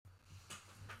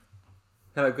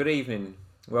Hello, good evening.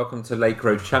 Welcome to Lake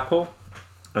Road Chapel,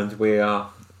 and we are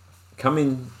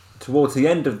coming towards the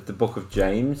end of the book of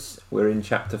James. We're in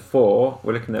chapter 4.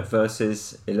 We're looking at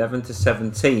verses 11 to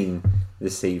 17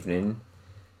 this evening.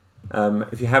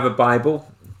 If you have a Bible,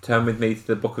 turn with me to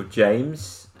the book of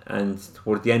James, and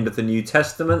toward the end of the New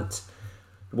Testament,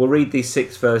 we'll read these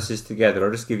 6 verses together.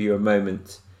 I'll just give you a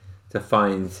moment to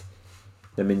find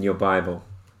them in your Bible.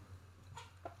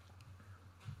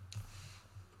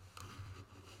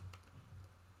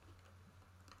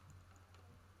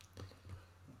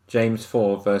 James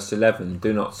 4 verse 11,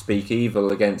 do not speak evil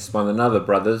against one another,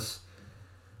 brothers.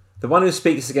 The one who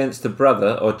speaks against a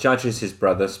brother or judges his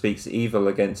brother speaks evil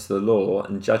against the law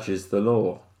and judges the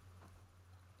law.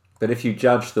 But if you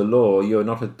judge the law, you are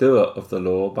not a doer of the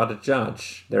law, but a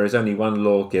judge. There is only one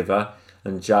lawgiver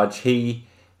and judge, he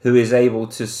who is able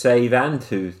to save and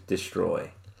to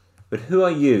destroy. But who are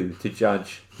you to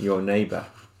judge your neighbour?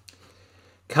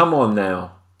 Come on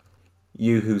now,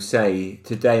 you who say,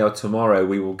 today or tomorrow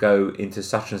we will go into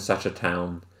such and such a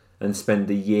town and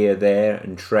spend a year there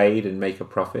and trade and make a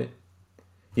profit.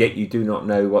 Yet you do not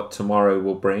know what tomorrow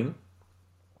will bring.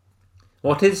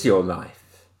 What is your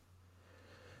life?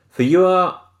 For you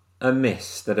are a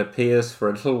mist that appears for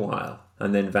a little while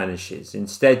and then vanishes.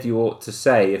 Instead you ought to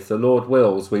say, if the Lord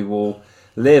wills, we will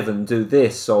live and do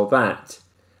this or that.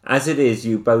 As it is,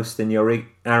 you boast in your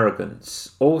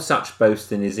arrogance. All such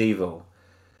boasting is evil.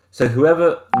 So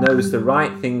whoever knows the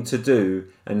right thing to do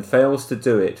and fails to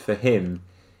do it, for him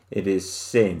it is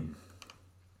sin.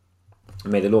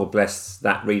 And may the Lord bless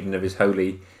that reading of his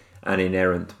holy and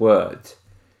inerrant word.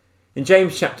 In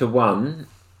James chapter 1,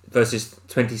 verses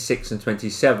 26 and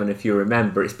 27, if you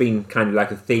remember, it's been kind of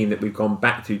like a theme that we've gone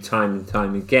back to time and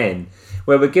time again,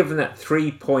 where we're given that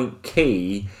 3-point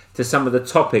key to some of the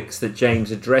topics that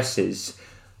James addresses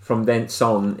from thence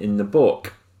on in the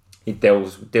book. He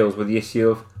deals with the issue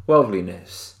of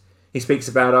worldliness. He speaks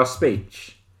about our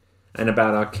speech and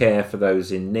about our care for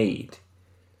those in need.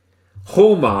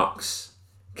 Hallmarks,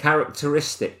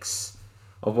 characteristics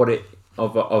of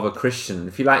a Christian,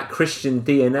 if you like, Christian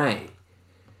DNA.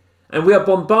 And we are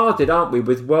bombarded, aren't we,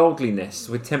 with worldliness,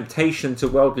 with temptation to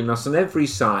worldliness on every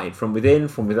side, from within,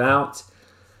 from without,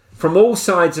 from all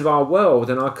sides of our world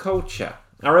and our culture.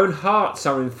 Our own hearts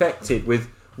are infected with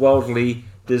worldly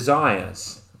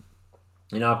desires.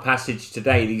 In our passage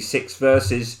today, these 6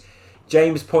 verses,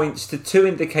 James points to 2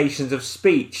 indications of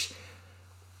speech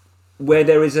where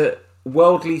there is a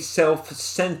worldly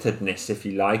self-centeredness, if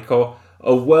you like, or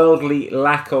a worldly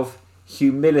lack of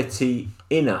humility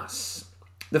in us.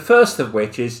 The first of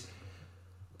which is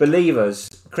believers,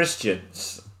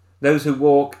 Christians, those who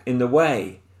walk in the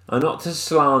way, are not to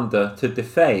slander, to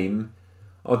defame,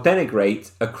 or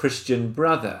denigrate a Christian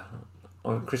brother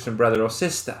or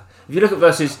sister. If you look at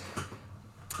verses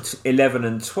 11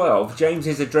 and 12, James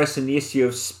is addressing the issue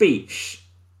of speech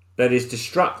that is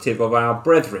destructive of our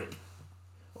brethren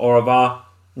or of our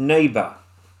neighbour.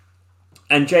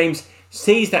 And James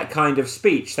sees that kind of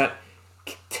speech that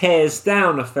tears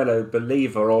down a fellow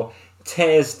believer or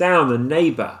tears down a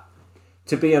neighbour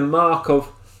to be a mark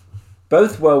of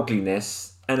both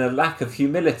worldliness and a lack of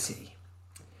humility.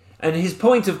 And his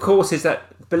point, of course, is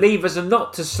that believers are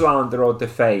not to slander or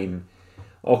defame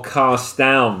or cast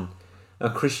down a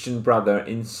Christian brother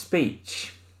in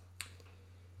speech.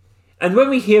 And when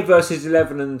we hear verses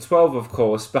 11 and 12, of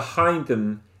course, behind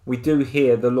them we do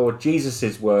hear the Lord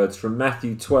Jesus' words from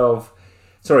Matthew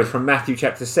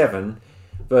chapter 7,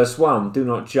 verse 1, do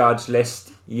not judge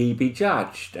lest ye be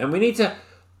judged. And we need to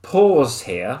pause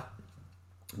here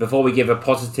before we give a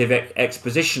positive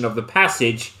exposition of the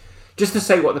passage, just to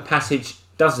say what the passage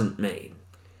doesn't mean.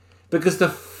 Because the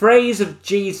phrase of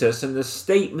Jesus and the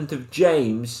statement of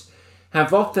James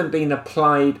have often been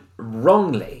applied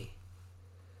wrongly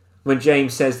when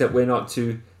James says that we're not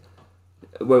to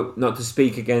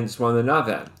speak against one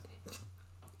another.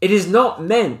 It is not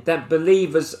meant that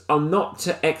believers are not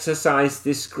to exercise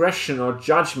discretion or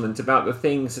judgment about the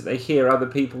things that they hear other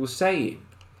people saying.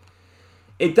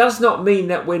 It does not mean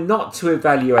that we're not to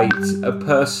evaluate a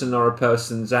person or a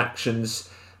person's actions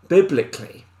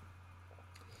biblically.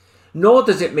 Nor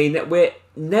does it mean that we're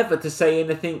never to say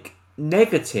anything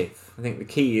negative. I think the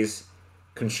key is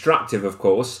constructive, of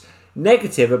course,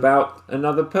 negative about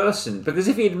another person. Because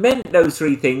if he had meant those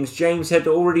 3 things, James had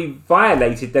already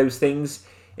violated those things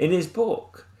in his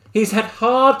book. He's had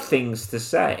hard things to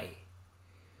say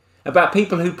about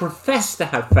people who profess to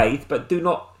have faith but do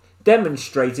not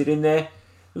demonstrate it in their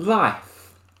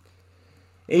life.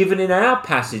 Even in our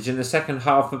passage in the second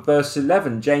half of verse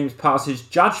 11, James passes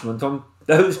judgment on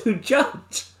those who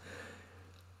judge.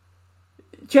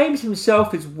 James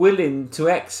himself is willing to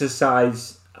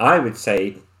exercise, I would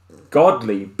say,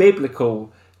 godly,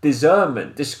 biblical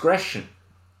discernment, discretion,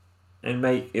 and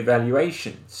make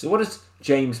evaluations. So what does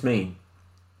James mean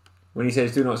when he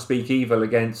says, do not speak evil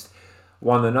against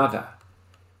one another?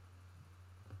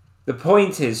 The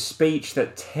point is speech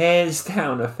that tears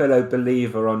down a fellow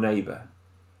believer or neighbour.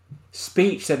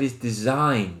 Speech that is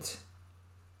designed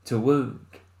to wound.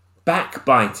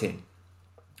 Backbiting,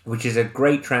 which is a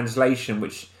great translation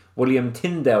which William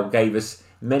Tyndale gave us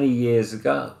many years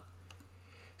ago.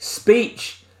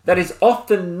 Speech that is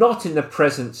often not in the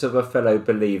presence of a fellow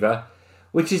believer,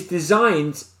 which is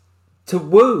designed to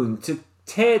wound, to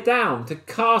tear down, to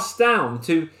cast down,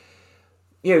 to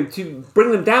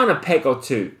bring them down a peg or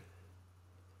two.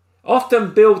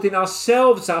 Often building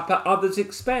ourselves up at others'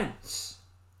 expense.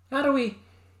 How do we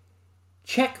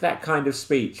check that kind of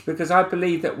speech? Because I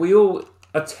believe that we all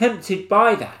are tempted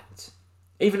by that.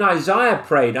 Even Isaiah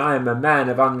prayed, I am a man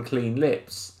of unclean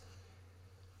lips.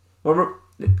 Well,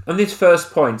 on this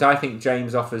first point, I think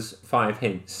James offers 5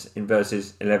 hints in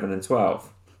verses 11 and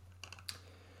 12.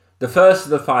 The first of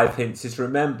the 5 hints is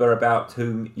remember about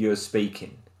whom you're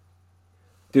speaking.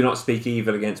 Do not speak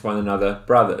evil against one another,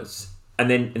 brothers. And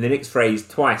then in the next phrase,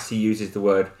 twice he uses the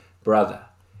word brother.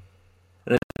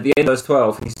 And at the end of verse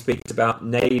 12, he speaks about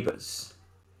neighbours.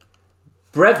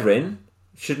 Brethren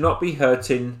should not be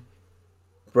hurting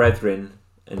brethren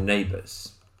and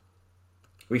neighbours.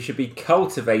 We should be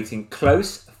cultivating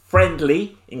close,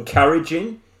 friendly,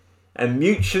 encouraging, and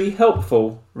mutually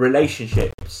helpful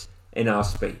relationships in our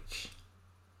speech.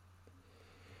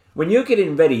 When you're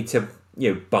getting ready to,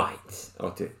 bite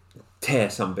or to tear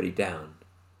somebody down,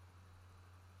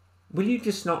 will you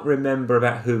just not remember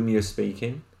about whom you're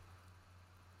speaking?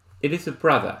 It is a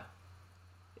brother.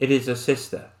 It is a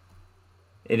sister.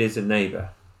 It is a neighbour.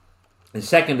 The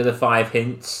second of the 5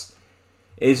 hints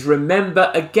is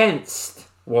remember against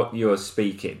what you're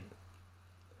speaking.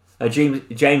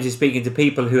 James is speaking to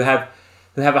people who have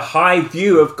a high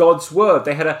view of God's word.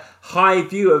 They had a high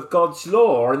view of God's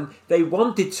law, and they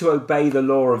wanted to obey the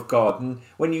law of God. And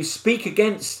when you speak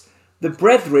against the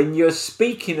brethren, you're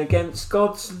speaking against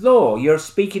God's law. You're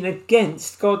speaking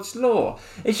against God's law.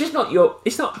 It's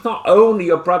not only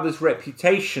your brother's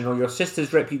reputation or your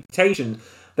sister's reputation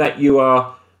that you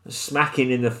are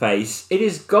smacking in the face. It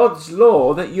is God's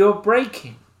law that you're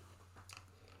breaking.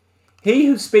 He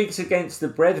who speaks against the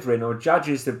brethren or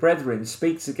judges the brethren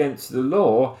speaks against the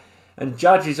law and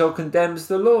judges or condemns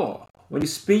the law. When you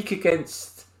speak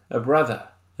against a brother,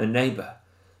 a neighbour,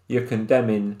 you're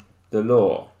condemning the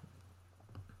law.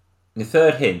 The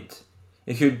third hint,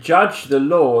 if you judge the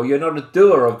law, you're not a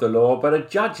doer of the law, but a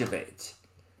judge of it.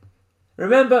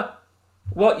 Remember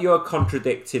what you're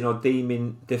contradicting or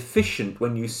deeming deficient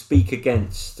when you speak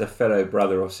against a fellow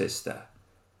brother or sister.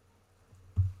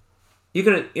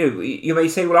 You may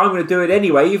say, well, I'm going to do it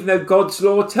anyway, even though God's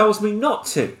law tells me not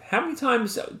to. How many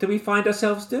times do we find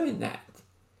ourselves doing that?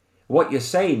 What you're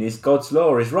saying is God's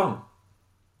law is wrong.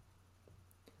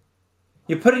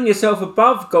 You're putting yourself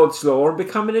above God's law and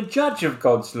becoming a judge of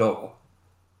God's law.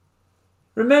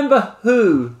 Remember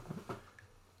who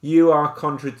you are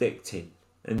contradicting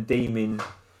and deeming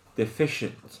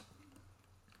deficient.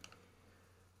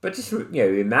 But just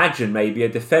imagine maybe a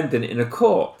defendant in a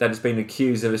court that has been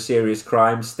accused of a serious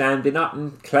crime standing up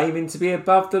and claiming to be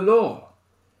above the law.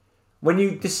 When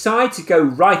you decide to go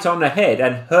right on ahead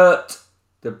and hurt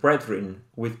the brethren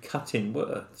with cutting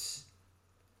words,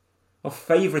 or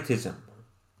favouritism,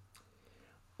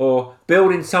 or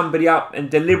building somebody up and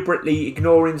deliberately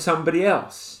ignoring somebody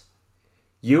else,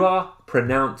 you are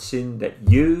pronouncing that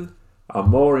you are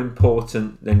more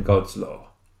important than God's law.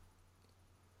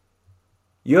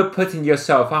 You're putting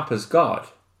yourself up as God,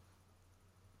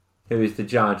 who is the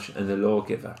judge and the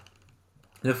lawgiver.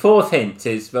 The fourth hint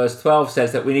is verse 12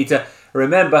 says that we need to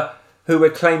remember who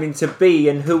we're claiming to be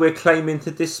and who we're claiming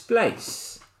to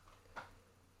displace.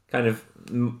 Kind of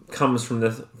comes from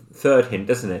the third hint,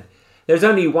 doesn't it? There's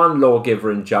only one lawgiver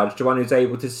and judge, the one who's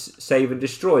able to save and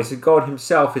destroy. So God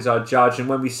himself is our judge, and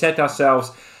when we set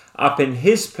ourselves up in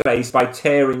his place by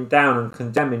tearing down and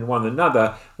condemning one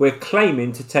another, we're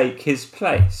claiming to take his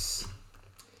place.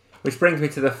 Which brings me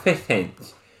to the fifth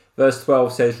hint. Verse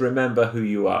 12 says, remember who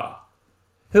you are.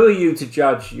 Who are you to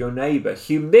judge your neighbour?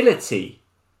 Humility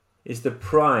is the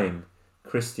prime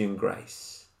Christian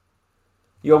grace.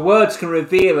 Your words can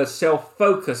reveal a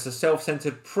self-focus, a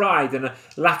self-centered pride, and a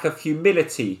lack of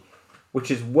humility,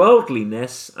 which is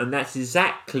worldliness, and that's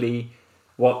exactly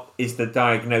what is the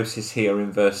diagnosis here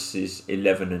in verses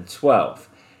 11 and 12.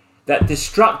 That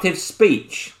destructive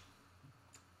speech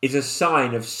is a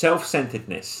sign of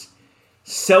self-centeredness,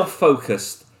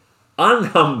 self-focused,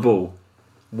 unhumble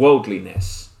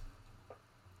worldliness.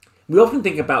 We often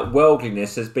think about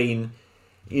worldliness as being,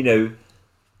 the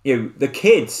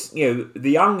kids, the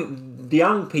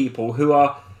young people who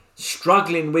are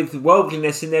struggling with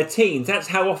worldliness in their teens. That's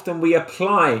how often we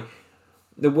apply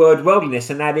the word worldliness,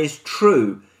 and that is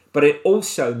true. But it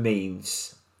also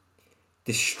means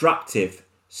destructive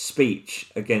speech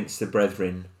against the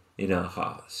brethren in our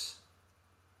hearts.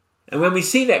 And when we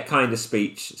see that kind of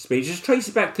speech, just trace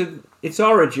it back to its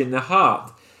origin, the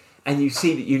heart, and you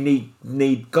see that you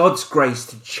need God's grace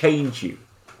to change you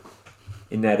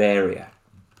in that area.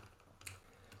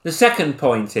 The second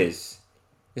point this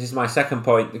is my second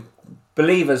point,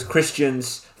 believers,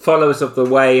 Christians, followers of the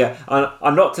way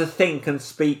are not to think and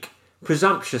speak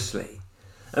presumptuously.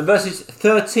 And verses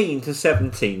 13 to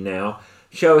 17 now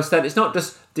show us that it's not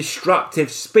just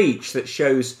destructive speech that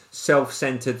shows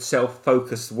self-centered,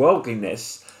 self-focused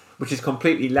worldliness, which is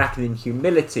completely lacking in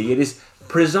humility. It is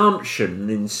presumption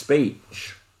in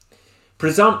speech.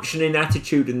 Presumption in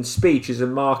attitude and speech is a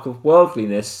mark of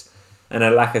worldliness and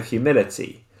a lack of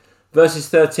humility. Verses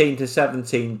 13 to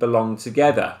 17 belong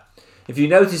together. If you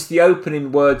notice the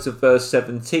opening words of verse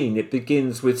 17, it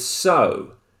begins with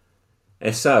so.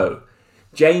 S-O.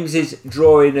 James is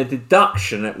drawing a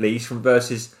deduction, at least, from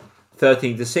verses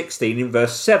 13 to 16 in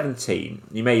verse 17.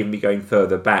 You may even be going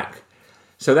further back.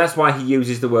 So that's why he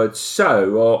uses the word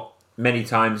so, or many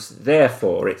times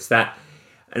therefore. It's that,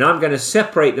 and I'm going to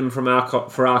separate them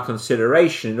for our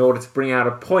consideration in order to bring out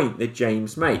a point that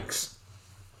James makes.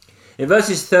 In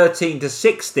verses 13 to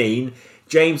 16,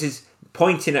 James is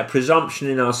pointing at presumption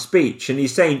in our speech, and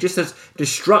he's saying just as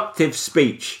destructive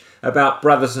speech about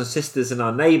brothers and sisters and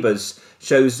our neighbours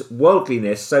shows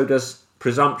worldliness, so does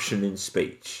presumption in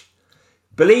speech.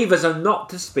 Believers are not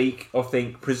to speak or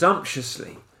think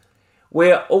presumptuously.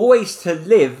 We're always to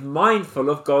live mindful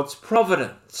of God's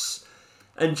providence.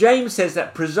 And James says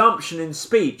that presumption in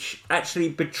speech actually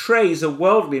betrays a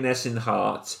worldliness in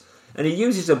heart, and he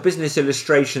uses a business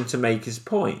illustration to make his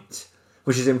point,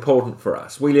 which is important for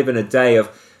us. We live in a day of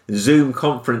Zoom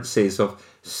conferences, of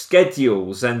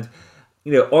schedules, and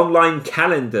online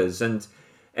calendars, and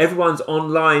everyone's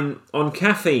online on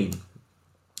caffeine.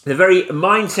 The very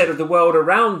mindset of the world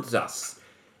around us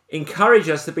encourage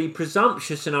us to be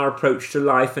presumptuous in our approach to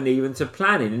life and even to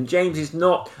planning. And James is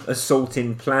not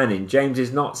assaulting planning. James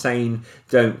is not saying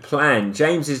don't plan.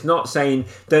 James is not saying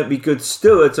don't be good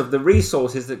stewards of the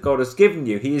resources that God has given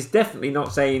you. He is definitely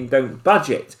not saying don't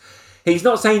budget. He's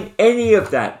not saying any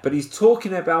of that, but he's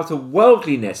talking about a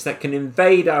worldliness that can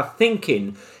invade our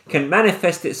thinking, can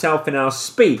manifest itself in our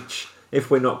speech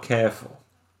if we're not careful.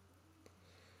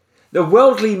 The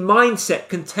worldly mindset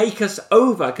can take us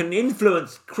over, can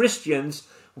influence Christians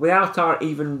without our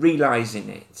even realizing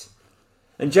it.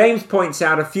 And James points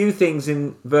out a few things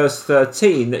in verse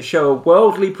 13 that show a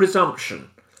worldly presumption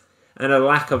and a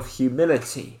lack of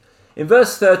humility. In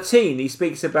verse 13, he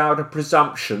speaks about a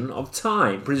presumption of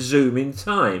time, presuming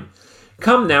time.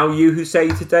 Come now, you who say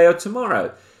today or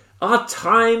tomorrow. Our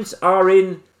times are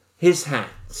in his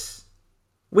hands.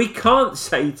 We can't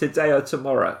say today or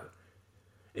tomorrow.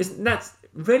 That's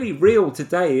really real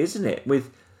today, isn't it?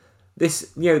 With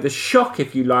this, the shock,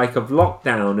 if you like, of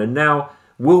lockdown, and now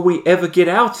will we ever get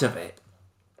out of it?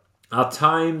 Our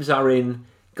times are in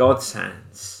God's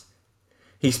hands.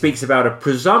 He speaks about a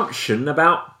presumption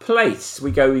about place.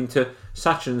 We go into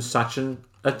such and such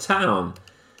a town.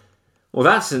 Well,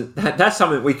 that's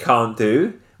something we can't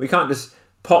do. We can't just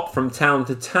pop from town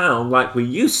to town like we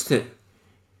used to.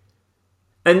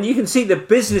 And you can see the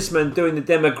businessman doing the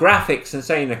demographics and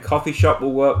saying a coffee shop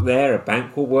will work there, a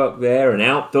bank will work there, an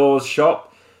outdoors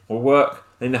shop will work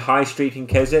in the high street in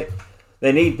Keswick.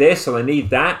 They need this or they need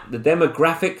that. The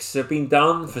demographics have been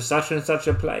done for such and such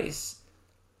a place.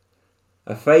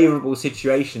 A favourable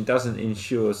situation doesn't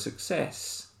ensure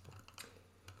success.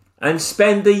 And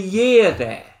spend a year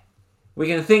there. We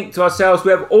can think to ourselves,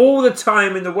 we have all the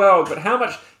time in the world, but how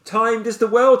much time does the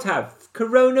world have?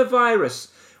 Coronavirus.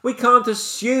 We can't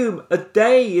assume a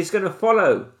day is going to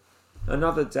follow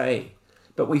another day,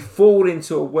 but we fall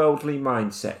into a worldly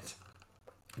mindset.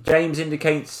 James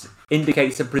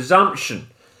indicates a presumption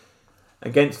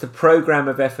against the program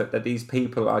of effort that these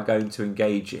people are going to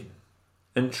engage in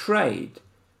and trade.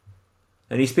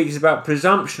 And he speaks about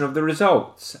presumption of the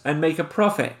results and make a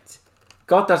profit.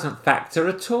 God doesn't factor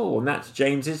at all, and that's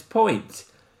James's point.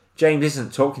 James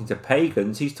isn't talking to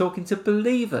pagans, he's talking to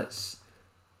believers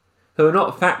who are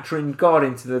not factoring God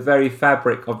into the very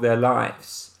fabric of their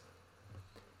lives.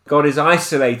 God is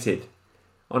isolated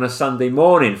on a Sunday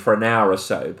morning for an hour or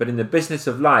so, but in the business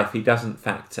of life he doesn't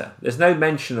factor. There's no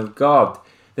mention of God.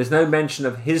 There's no mention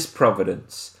of his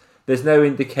providence. There's no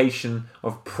indication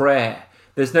of prayer.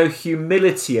 There's no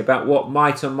humility about what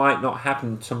might or might not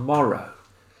happen tomorrow.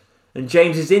 And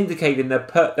James is indicating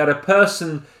that a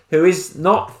person who is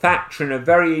not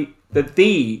factoring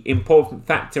the important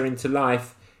factor into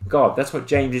life, God, that's what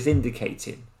James is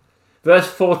indicating.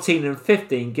 Verse 14 and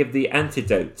 15 give the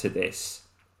antidote to this.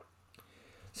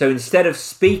 So instead of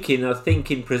speaking or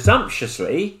thinking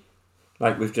presumptuously,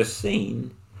 like we've just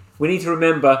seen, we need to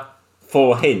remember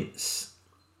 4 hints.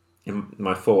 In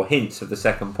my 4 hints of the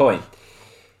second point.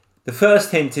 The first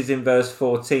hint is in verse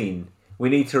 14. We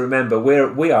need to remember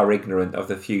we are ignorant of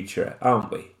the future,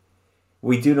 aren't we?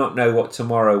 We do not know what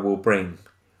tomorrow will bring.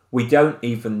 We don't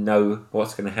even know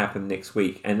what's going to happen next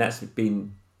week. And that's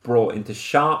been brought into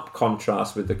sharp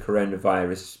contrast with the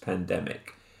coronavirus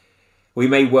pandemic. We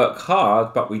may work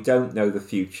hard, but we don't know the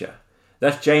future.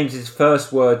 That's James's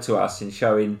first word to us in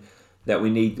showing that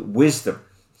we need wisdom,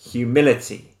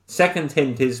 humility. Second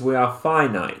hint is we are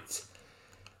finite.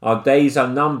 Our days are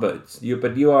numbered,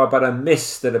 but you are but a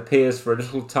mist that appears for a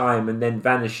little time and then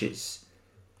vanishes.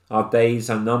 Our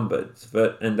days are numbered.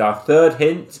 And our third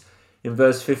hint, in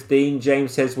verse 15,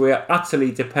 James says we are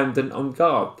utterly dependent on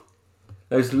God.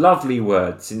 Those lovely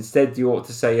words. Instead, you ought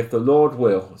to say, if the Lord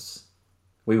wills,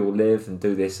 we will live and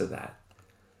do this or that.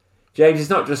 James is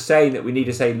not just saying that we need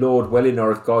to say Lord willing,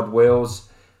 or if God wills,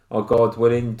 or God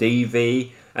willing,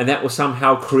 DV, and that will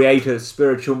somehow create a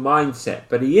spiritual mindset.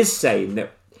 But he is saying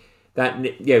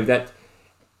that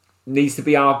needs to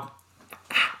be our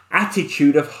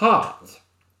attitude of heart,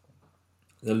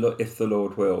 if the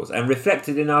Lord wills, and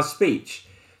reflected in our speech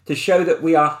to show that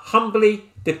we are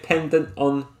humbly dependent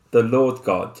on the Lord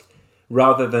God,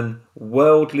 rather than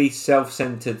worldly,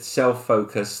 self-centered,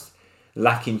 self-focused,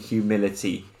 lacking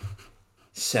humility,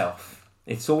 self.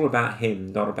 It's all about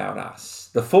him, not about us.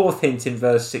 The fourth hint in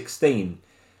verse 16,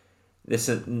 this,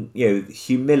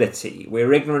 humility.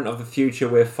 We're ignorant of the future.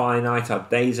 We're finite. Our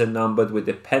days are numbered. We're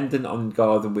dependent on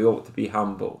God, and we ought to be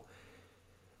humble.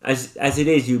 As it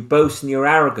is, you boast in your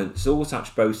arrogance. All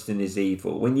such boasting is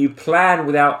evil. When you plan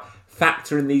without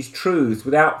factoring these truths,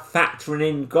 without factoring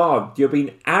in God, you're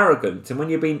being arrogant. And when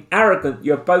you're being arrogant,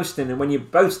 you're boasting. And when you're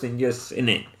boasting, you're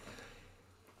sinning.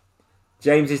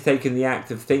 James is taking the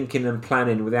act of thinking and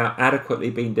planning without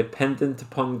adequately being dependent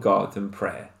upon God and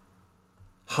prayer.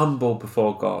 Humble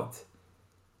before God.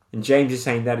 And James is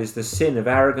saying that is the sin of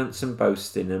arrogance and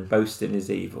boasting is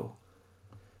evil.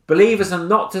 Believers are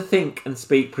not to think and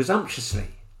speak presumptuously.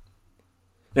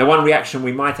 Now, one reaction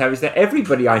we might have is that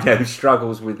everybody I know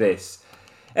struggles with this.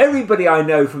 Everybody I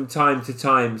know from time to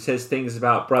time says things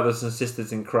about brothers and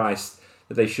sisters in Christ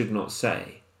that they should not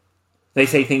say. They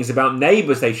say things about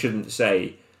neighbours they shouldn't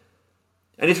say.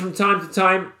 And it's from time to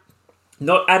time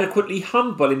not adequately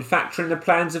humble in factoring the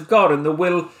plans of God and the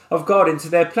will of God into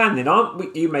their planning.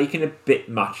 Aren't you making a bit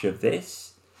much of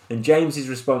this? And James's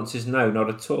response is no, not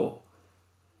at all.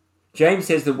 James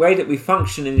says the way that we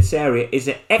function in this area is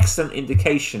an excellent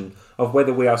indication of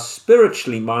whether we are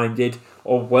spiritually minded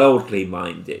or worldly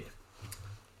minded.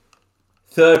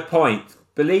 Third point,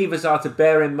 believers are to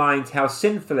bear in mind how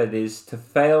sinful it is to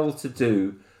fail to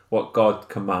do what God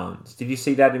commands. Did you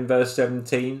see that in verse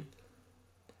 17?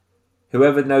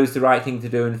 Whoever knows the right thing to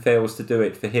do and fails to do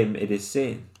it, for him it is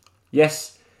sin.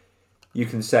 Yes, you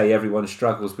can say everyone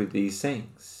struggles with these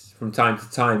things. From time to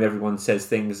time, everyone says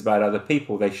things about other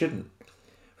people they shouldn't.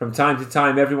 From time to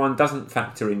time, everyone doesn't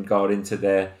factor in God into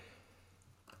their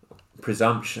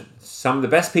presumptions. Some of the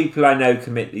best people I know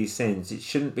commit these sins. It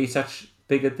shouldn't be such a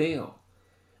big a deal.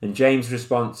 And James'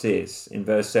 response is, in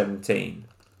verse 17,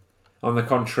 on the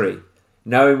contrary,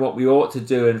 knowing what we ought to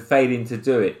do and failing to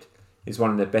do it is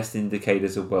one of the best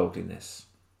indicators of worldliness.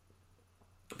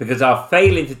 Because our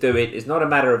failing to do it is not a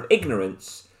matter of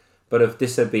ignorance, but of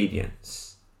disobedience.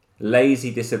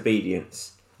 Lazy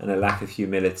disobedience and a lack of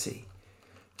humility.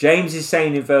 James is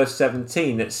saying in verse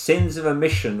 17 that sins of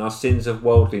omission are sins of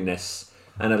worldliness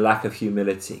and a lack of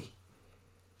humility.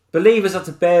 Believers are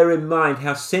to bear in mind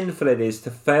how sinful it is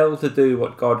to fail to do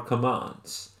what God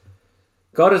commands.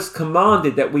 God has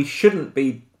commanded that we shouldn't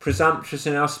be presumptuous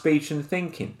in our speech and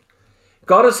thinking.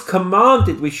 God has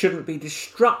commanded we shouldn't be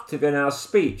destructive in our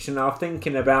speech and our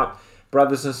thinking about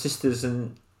brothers and sisters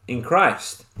in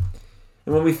Christ.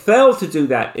 And when we fail to do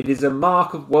that, it is a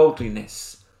mark of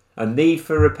worldliness, a need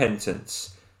for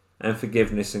repentance and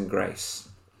forgiveness and grace.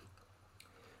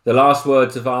 The last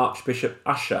words of Archbishop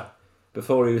Usher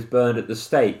before he was burned at the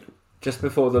stake, just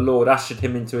before the Lord ushered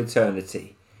him into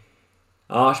eternity.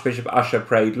 Archbishop Usher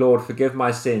prayed, Lord, forgive my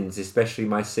sins, especially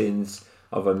my sins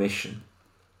of omission.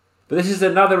 But this is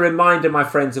another reminder, my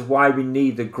friends, of why we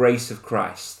need the grace of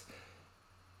Christ.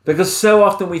 Because so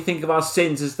often we think of our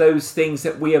sins as those things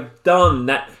that we have done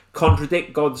that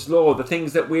contradict God's law, the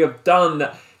things that we have done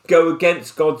that go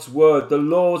against God's word, the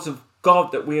laws of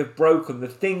God that we have broken, the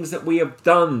things that we have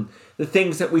done, the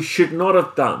things that we should not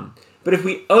have done. But if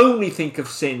we only think of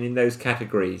sin in those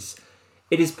categories,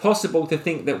 it is possible to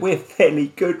think that we're fairly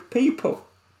good people.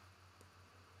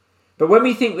 But when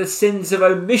we think the sins of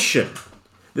omission,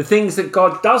 the things that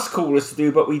God does call us to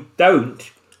do but we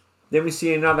don't, then we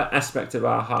see another aspect of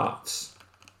our hearts.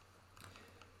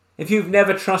 If you've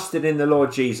never trusted in the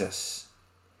Lord Jesus,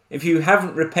 if you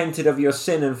haven't repented of your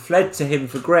sin and fled to him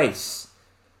for grace,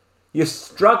 you're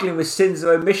struggling with sins of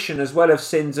omission as well as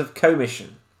sins of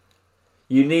commission.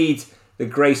 You need the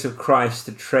grace of Christ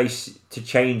to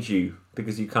change you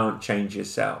because you can't change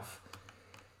yourself.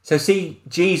 So see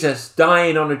Jesus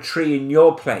dying on a tree in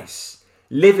your place,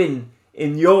 living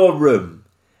in your room,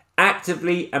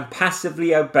 actively and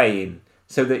passively obeying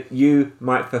so that you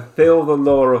might fulfill the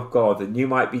law of God and you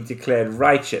might be declared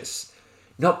righteous,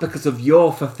 not because of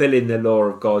your fulfilling the law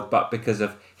of God, but because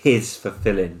of his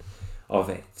fulfilling of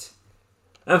it.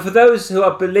 And for those who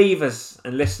are believers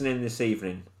and listening this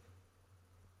evening,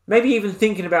 maybe even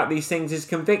thinking about these things is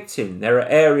convicting. There are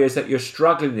areas that you're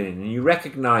struggling in and you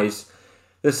recognise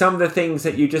that some of the things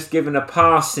that you've just given a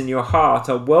pass in your heart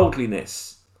are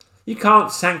worldliness. You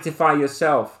can't sanctify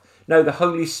yourself. No, the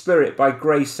Holy Spirit by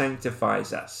grace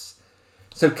sanctifies us.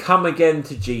 So come again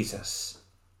to Jesus,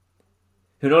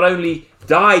 who not only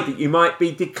died that you might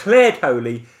be declared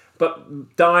holy,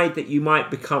 but died that you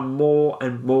might become more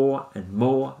and more and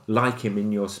more like him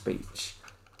in your speech.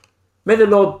 May the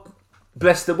Lord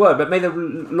bless the word, but may the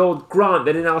Lord grant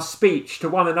that in our speech to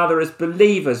one another as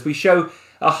believers, we show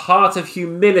a heart of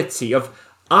humility, of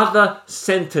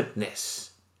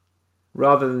other-centeredness,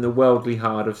 rather than the worldly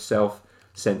heart of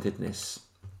self-centeredness.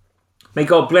 May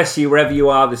God bless you wherever you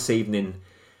are this evening,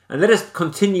 and let us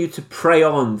continue to pray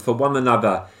on for one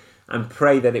another and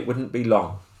pray that it wouldn't be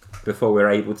long before we're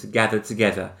able to gather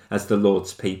together as the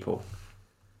Lord's people.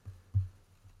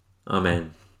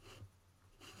 Amen.